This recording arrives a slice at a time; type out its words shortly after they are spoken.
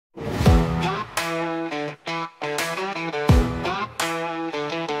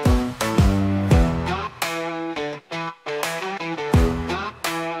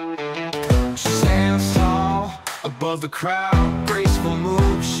crowd, graceful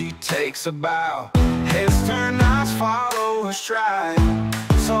move, she takes a bow. Heads turn, eyes follow her stride.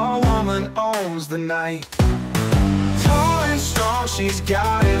 Tall woman owns the night. Tall and strong, she's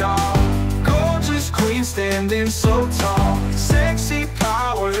got it all. Gorgeous queen standing so tall. Sexy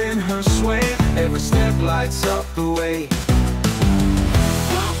power in her sway. Every step lights up the way.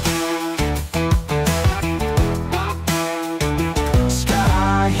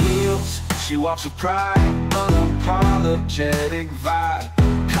 Sky heels, she walks with pride. Unapologetic vibe.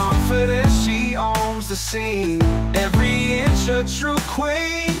 Confident, she owns the scene. Every inch a true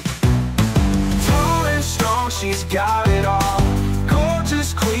queen. Tall and strong, she's got it all.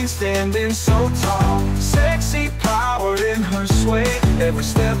 Gorgeous queen standing so tall. Sexy power in her sway. Every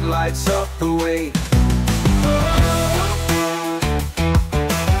step lights up the way.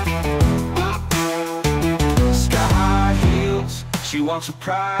 Sky heels, she walks with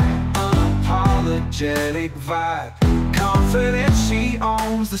pride. Unapologetic vibe. Confident, she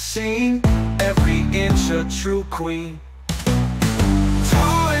owns the scene. Every inch a true queen.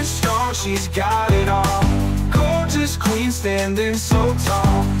 Tall and strong, she's got it all. Gorgeous queen standing so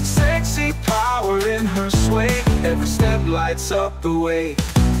tall. Sexy power in her sway. Every step lights up the way.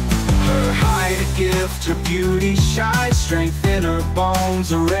 Her height a gift, her beauty shines. Strength in her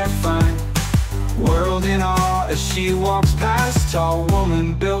bones, a rare find. World in awe as she walks past. Tall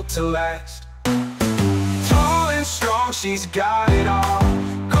woman built to last. Tall and strong, she's got it all.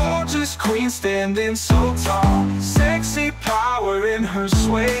 Gorgeous queen standing so tall. Sexy power in her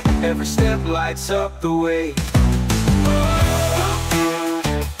sway. Every step lights up the way.